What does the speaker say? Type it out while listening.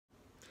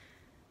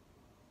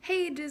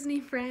Hey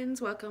Disney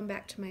friends, welcome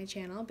back to my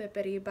channel,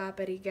 Bippity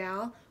Boppity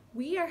Gal.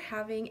 We are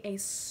having a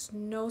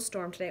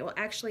snowstorm today, well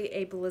actually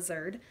a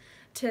blizzard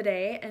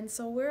today, and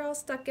so we're all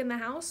stuck in the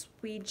house.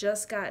 We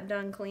just got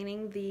done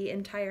cleaning the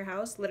entire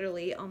house,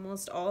 literally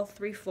almost all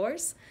 3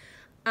 floors.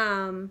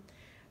 I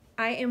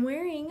am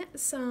wearing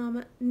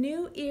some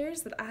new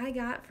ears that I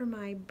got for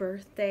my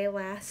birthday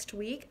last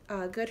week.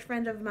 A good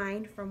friend of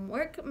mine from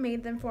work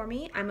made them for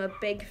me. I'm a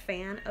big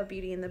fan of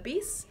Beauty and the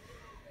Beast.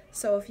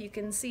 So if you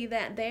can see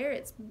that there,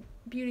 it's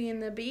Beauty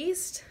and the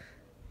Beast.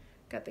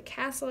 Got the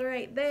castle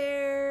right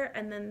there,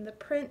 and then the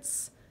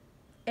prince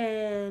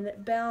and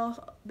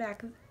Belle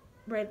back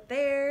right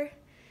there.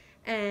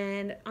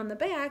 And on the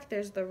back,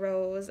 there's the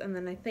rose, and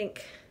then I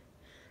think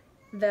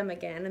them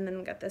again, and then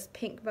we got this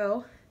pink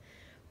bow.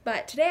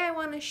 But today I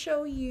want to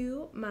show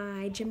you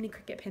my Jiminy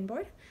Cricket pin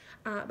board.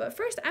 But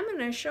first, I'm going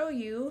to show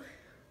you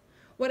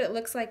what it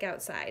looks like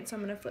outside. So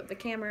I'm going to flip the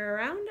camera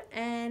around,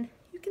 and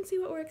you can see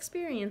what we're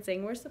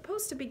experiencing. We're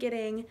supposed to be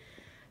getting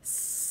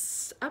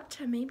up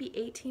to maybe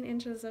 18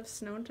 inches of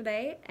snow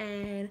today,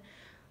 and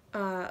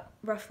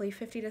roughly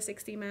 50 to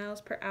 60 miles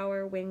per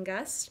hour wind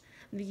gust.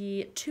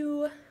 The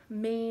 2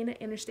 main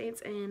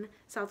interstates in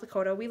South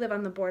Dakota, we live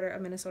on the border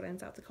of Minnesota and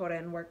South Dakota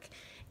and work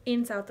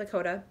in South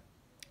Dakota.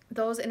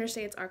 Those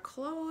interstates are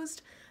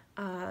closed,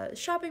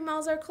 shopping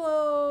malls are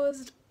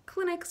closed,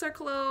 clinics are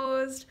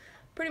closed,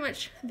 pretty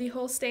much the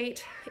whole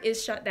state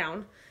is shut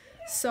down.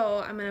 So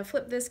I'm going to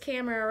flip this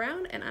camera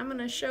around and I'm going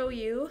to show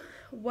you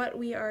what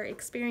we are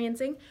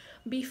experiencing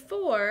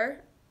before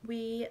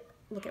we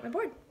look at my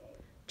board.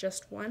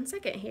 Just 1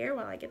 second here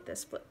while I get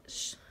this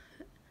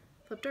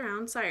flipped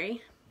around.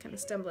 Sorry, kind of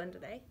stumbling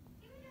today.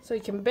 So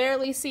you can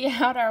barely see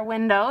out our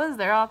windows.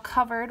 They're all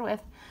covered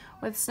with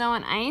snow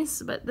and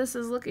ice, but this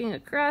is looking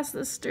across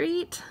the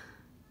street.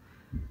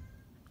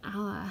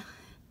 I'll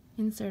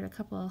insert a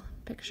couple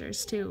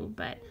pictures too,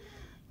 but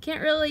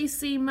can't really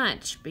see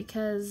much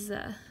because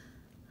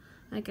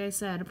like I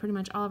said, pretty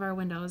much all of our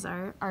windows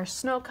are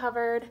snow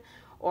covered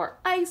or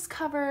ice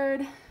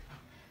covered.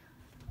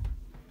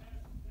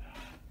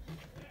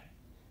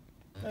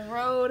 The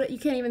road, you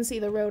can't even see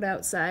the road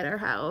outside our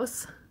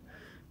house.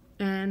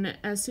 And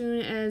as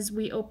soon as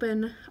we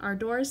open our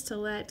doors to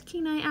let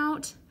Kenai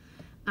out,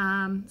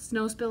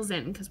 snow spills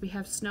in because we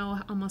have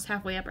snow almost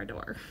halfway up our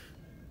door.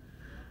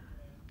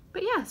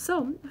 But yeah,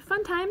 so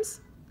fun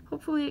times.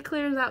 Hopefully it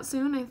clears out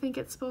soon. I think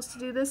it's supposed to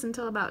do this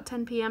until about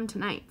 10 p.m.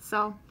 tonight.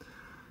 So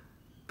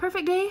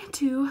perfect day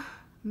to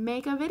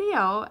make a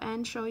video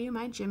and show you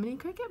my Jiminy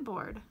Cricket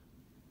board.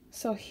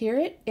 So here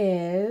it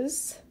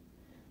is.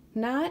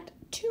 Not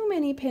too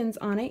many pins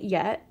on it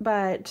yet,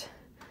 but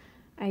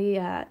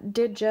I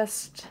did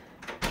just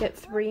get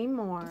 3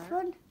 more.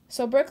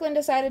 So Brooklyn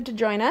decided to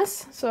join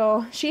us,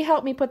 so she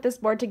helped me put this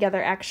board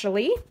together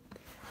actually.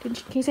 Can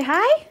you say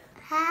hi?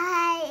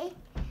 Hi.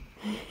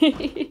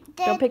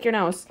 Don't pick your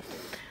nose.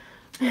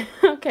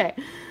 Okay,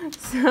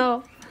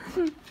 so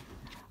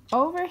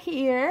over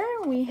here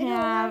we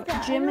have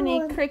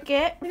Jiminy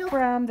Cricket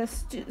from the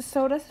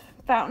soda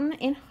fountain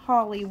in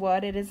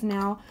Hollywood. It is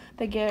now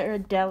the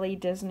Ghirardelli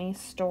Disney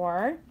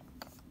store.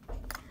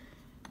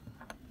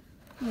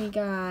 We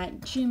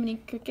got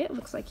Jiminy Cricket,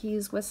 looks like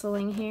he's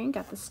whistling here, and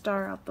got the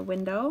star out the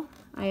window.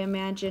 I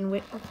imagine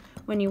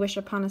When You Wish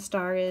Upon a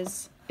Star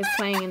is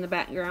playing in the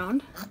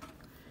background.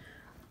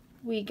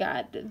 We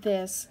got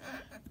this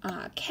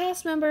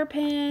cast member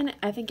pin.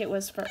 I think it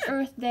was for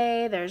Earth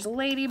Day. There's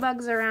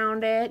ladybugs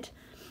around it.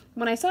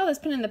 When I saw this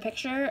pin in the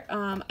picture,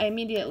 I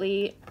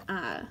immediately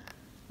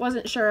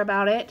wasn't sure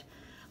about it.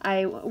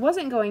 I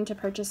wasn't going to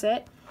purchase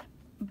it,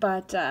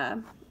 but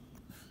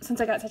since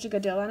I got such a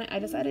good deal on it, I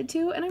decided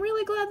to, and I'm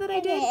really glad that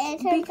I did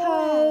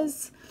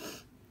because,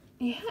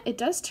 yeah, it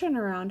does turn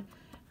around.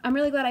 I'm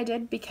really glad I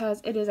did because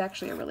it is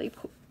actually a really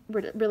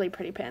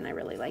pretty pin. I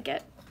really like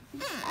it.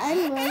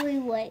 I'm really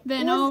white.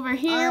 Then over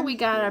here we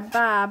got a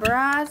Bob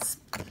Ross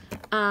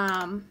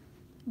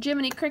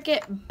Jiminy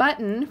Cricket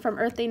button from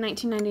Earth Day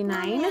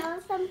 1999. I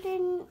want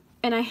something.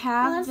 And I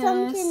have this.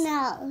 Something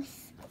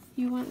else.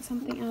 You want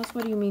something else?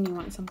 What do you mean you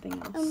want something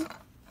else?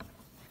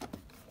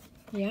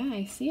 Yeah,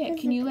 I see it.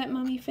 Can you let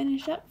Mommy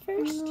finish up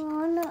first?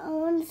 No, I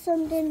want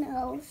something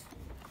else.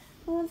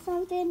 I want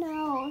something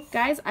else.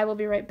 Guys, I will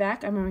be right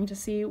back. I'm going to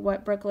see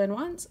what Brooklyn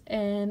wants,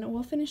 and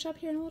we'll finish up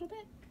here in a little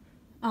bit.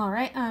 All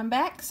right, I'm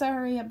back.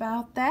 Sorry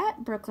about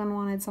that. Brooklyn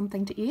wanted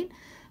something to eat.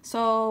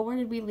 So where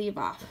did we leave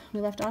off?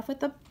 We left off with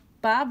the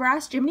Bob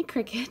Ross Jiminy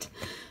Cricket.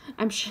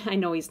 I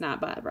know he's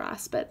not Bob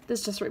Ross, but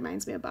this just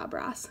reminds me of Bob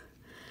Ross.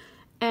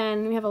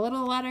 And we have a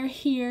little letter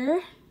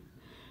here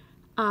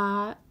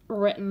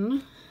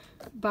written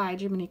by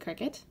Jiminy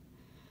Cricket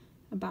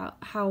about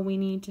how we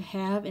need to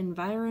have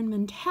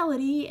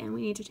environmentality and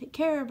we need to take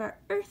care of our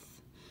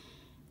earth.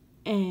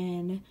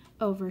 And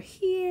over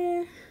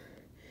here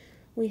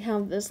we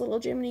have this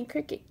little Jiminy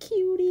Cricket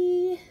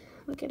cutie.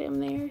 Look at him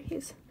there.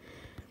 He's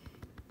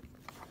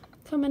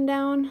coming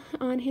down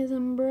on his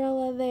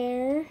umbrella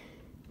there.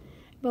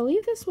 I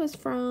believe this was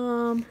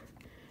from,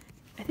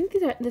 I think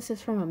this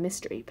is from a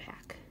mystery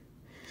pack.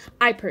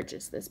 I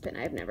purchased this pin.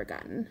 I've never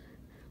gotten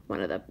one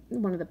of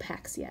the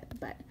packs yet,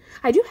 but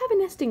I do have a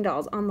nesting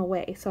dolls on the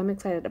way, so I'm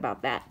excited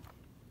about that.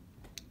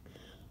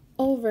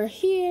 Over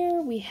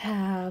here we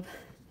have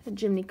a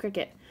Jiminy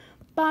Cricket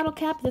bottle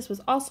cap. This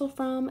was also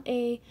from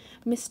a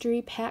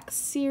mystery pack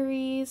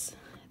series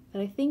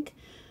that I think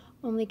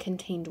only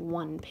contained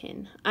one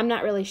pin. I'm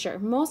not really sure.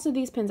 Most of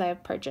these pins I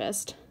have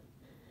purchased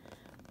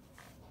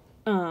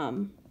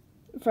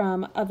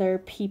from other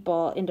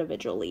people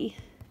individually.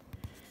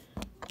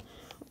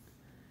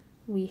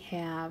 We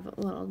have a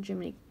little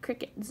Jiminy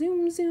Cricket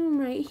zoom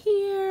right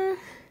here.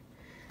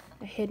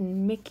 A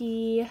hidden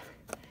Mickey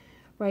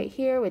right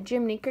here with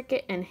Jiminy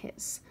Cricket and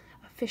his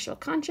official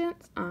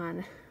conscience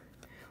on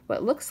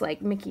what looks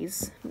like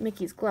Mickey's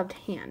gloved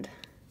hand.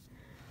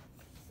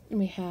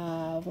 We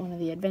have one of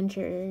the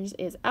Adventures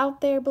is Out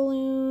There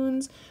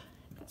balloons.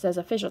 It says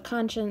official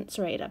conscience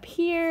right up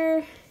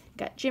here.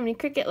 Got Jiminy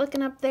Cricket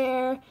looking up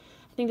there.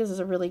 I think this is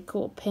a really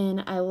cool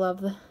pin. I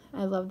love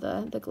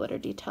the glitter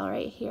detail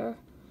right here.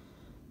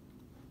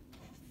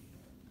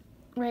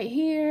 Right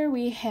here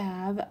we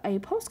have a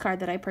postcard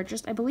that I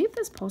purchased. I believe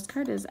this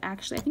postcard is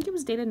actually, I think it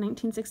was dated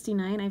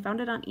 1969. I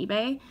found it on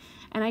eBay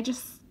and I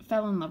just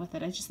fell in love with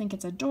it. I just think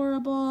it's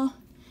adorable.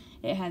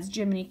 It has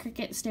Jiminy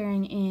Cricket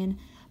staring in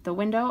the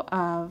window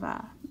of,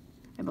 I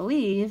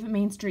believe,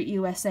 Main Street,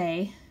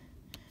 USA,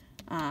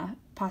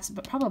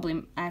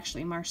 probably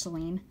actually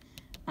Marceline,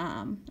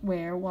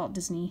 where Walt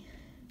Disney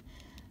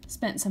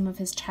spent some of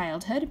his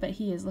childhood, but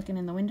he is looking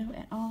in the window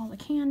at all the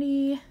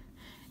candy.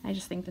 I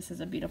just think this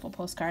is a beautiful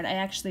postcard. I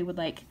actually would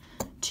like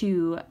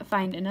to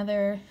find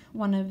another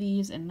one of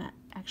these and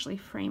actually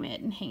frame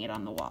it and hang it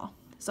on the wall.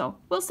 So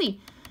we'll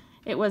see.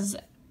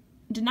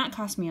 Did not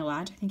cost me a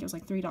lot. I think it was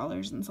like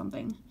 $3 and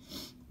something.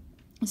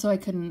 So I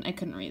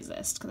couldn't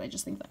resist because I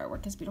just think the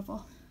artwork is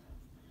beautiful.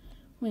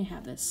 We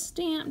have this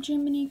stamp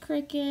Jiminy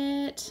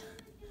Cricket,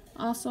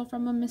 also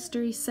from a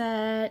mystery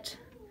set.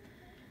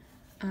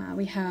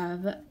 We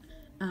have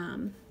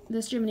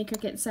this Jiminy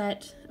Cricket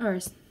set, or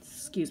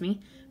excuse me,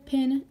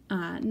 pin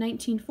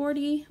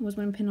 1940 was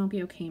when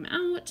Pinocchio came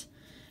out.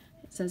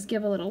 It says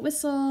Give a Little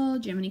Whistle,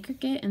 Jiminy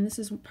Cricket, and this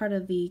is part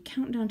of the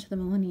Countdown to the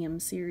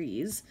Millennium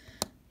series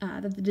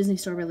that the Disney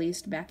Store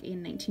released back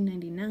in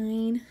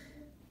 1999.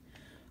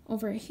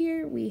 Over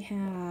here we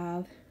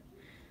have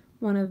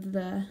one of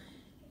the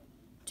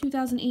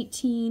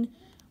 2018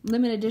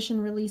 limited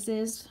edition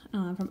releases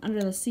from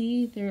Under the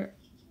Sea. There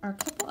are a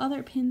couple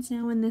other pins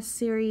now in this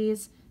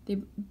series.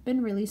 They've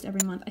been released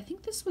every month. I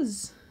think this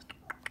was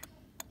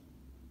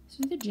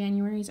either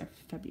January's or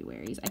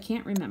February's. I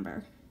can't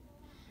remember.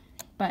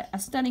 But a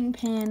stunning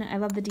pin. I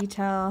love the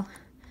detail.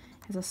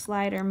 It has a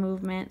slider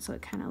movement, so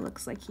it kind of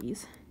looks like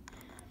he's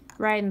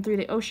riding through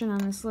the ocean on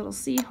this little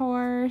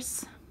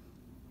seahorse.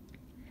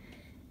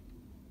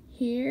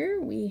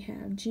 Here we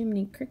have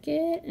Jiminy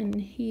Cricket, and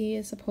he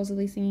is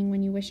supposedly singing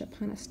When You Wish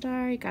Upon a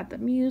Star. You got the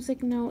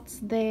music notes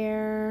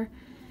there.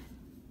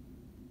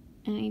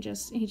 And he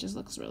just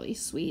looks really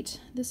sweet.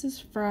 This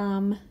is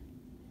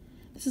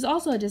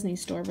also a Disney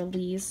Store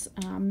release.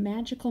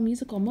 Magical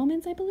Musical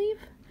Moments, I believe,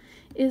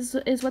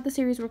 is what the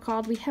series were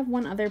called. We have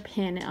one other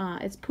pin.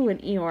 It's Pooh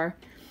and Eeyore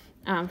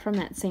from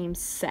that same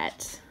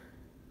set.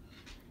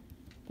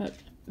 But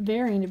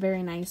very,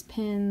 very nice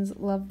pins.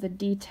 Love the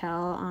detail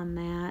on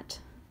that.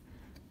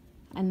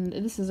 And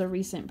this is a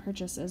recent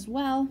purchase as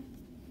well.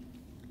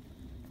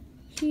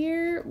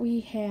 Here we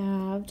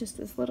have just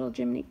this little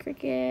Jiminy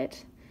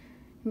Cricket.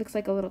 It looks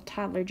like a little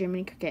toddler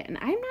Jiminy Cricket. And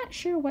I'm not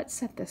sure what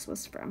set this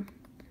was from.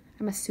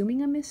 I'm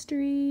assuming a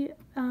mystery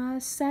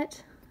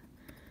set,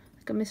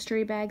 like a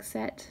mystery bag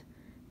set,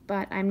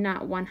 but I'm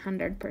not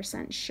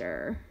 100%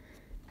 sure.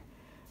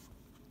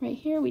 Right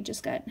here we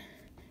just got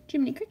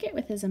Jiminy Cricket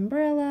with his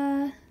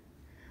umbrella,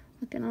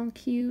 looking all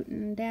cute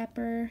and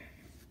dapper.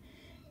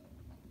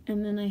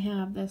 And then I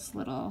have this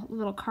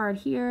little card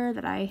here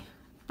that I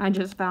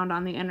just found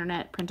on the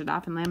internet, printed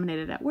off and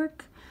laminated at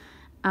work.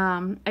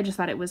 I just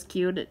thought it was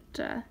cute.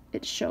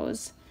 It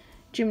shows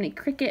Jiminy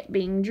Cricket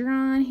being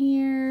drawn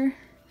here.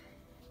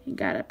 You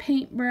got a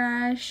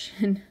paintbrush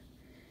and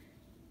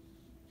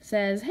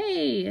says,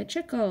 "Hey,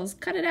 Chickles,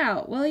 cut it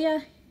out, will ya?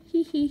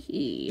 Hee hee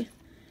hee.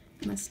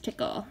 Must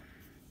tickle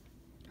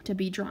to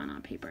be drawn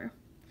on paper."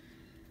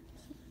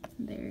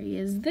 There he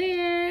is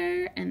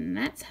there, and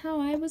that's how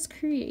I was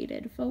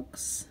created,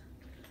 folks.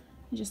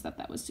 I just thought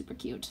that was super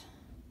cute.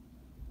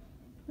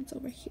 What's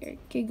over here?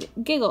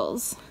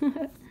 Giggles.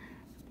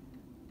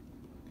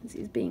 As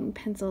he's being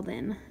penciled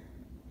in.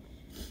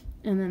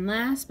 And then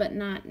last but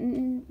not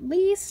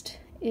least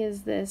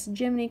is this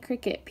Jiminy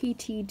Cricket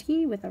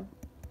PTD with a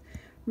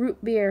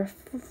root beer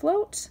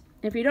float.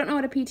 If you don't know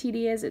what a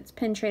PTD is, it's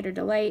Pin Trader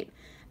Delight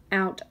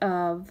out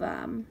of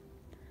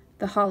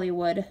the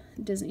Hollywood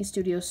Disney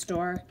Studio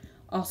store,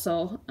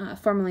 also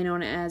formerly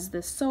known as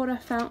the Soda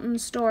Fountain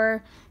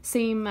store.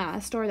 Same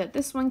store that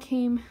this one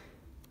came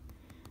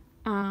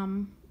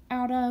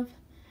out of.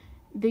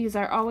 These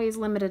are always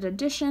limited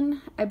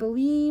edition. I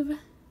believe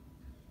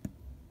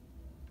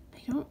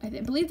I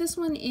believe this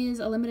one is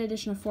a limited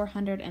edition of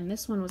 400, and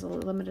this one was a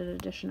limited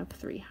edition of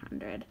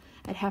 300.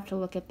 I'd have to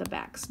look at the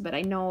backs, but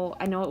I know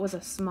it was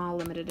a small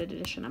limited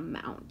edition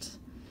amount.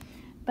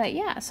 But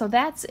yeah, so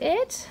that's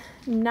it.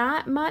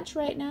 Not much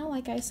right now,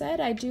 like I said.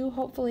 I do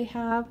hopefully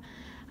have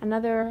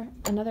another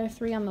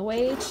 3 on the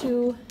way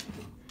to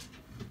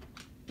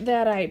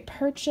that I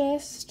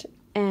purchased,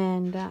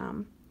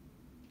 and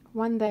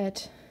one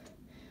that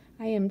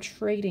I am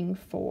trading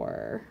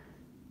for.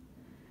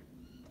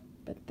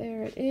 But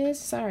there it is.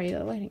 Sorry,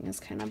 the lighting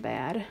is kind of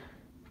bad.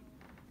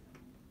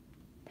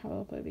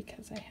 Probably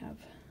because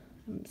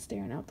I'm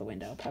staring out the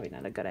window. Probably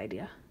not a good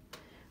idea.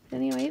 But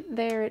anyway,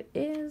 there it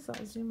is.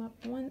 I'll zoom up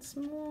once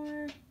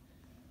more.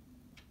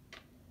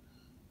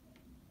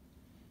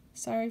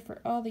 Sorry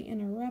for all the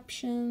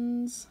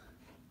interruptions.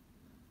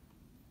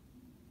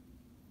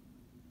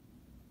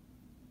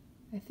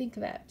 I think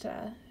that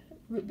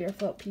root beer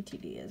float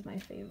PTD is my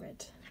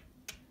favorite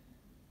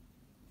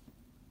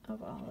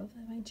of all of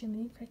my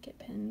Jiminy Cricket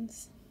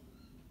pins.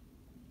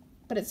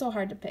 But it's so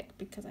hard to pick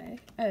because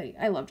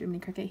I love Jiminy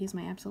Cricket. He's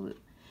my absolute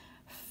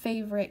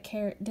favorite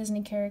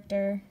Disney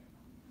character.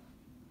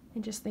 I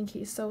just think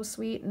he's so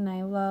sweet, and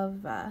I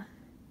love that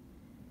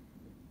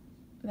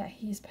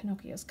he's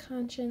Pinocchio's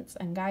conscience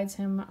and guides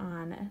him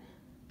on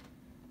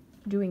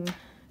doing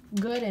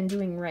good and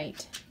doing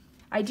right.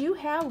 I do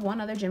have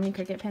one other Jiminy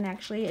Cricket pin,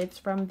 actually. It's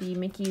from the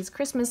Mickey's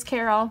Christmas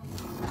Carol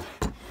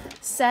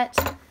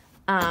set.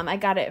 I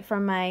got it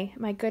from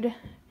my good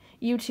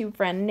YouTube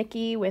friend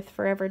Nikki with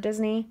Forever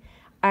Disney.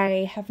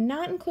 I have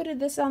not included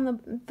this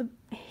on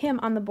him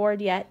on the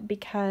board yet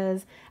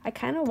because I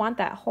kind of want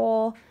that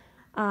whole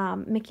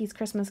Mickey's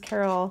Christmas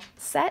Carol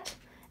set,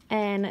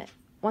 and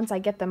once I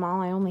get them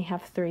all, I only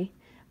have 3.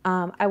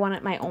 I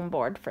wanted my own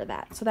board for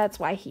that, so that's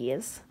why he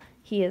is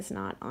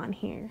not on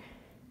here.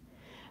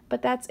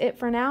 But that's it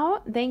for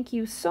now. Thank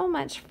you so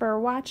much for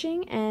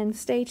watching, and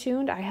stay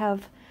tuned. I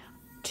have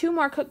 2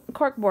 more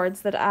cork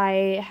boards that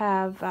I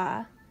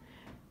have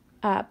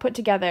put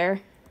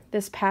together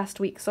this past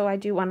week, so I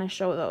do want to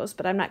show those,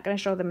 but I'm not going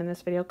to show them in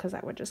this video because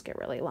that would just get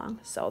really long.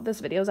 So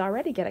this video is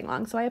already getting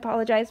long, so I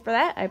apologize for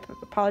that. I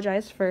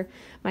apologize for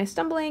my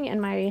stumbling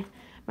and my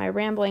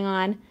rambling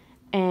on.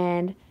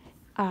 And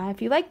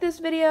if you like this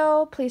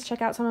video, please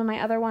check out some of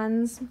my other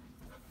ones.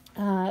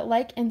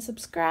 Like and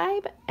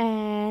subscribe,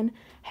 and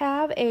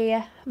have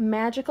a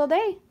magical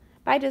day.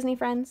 Bye, Disney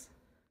friends.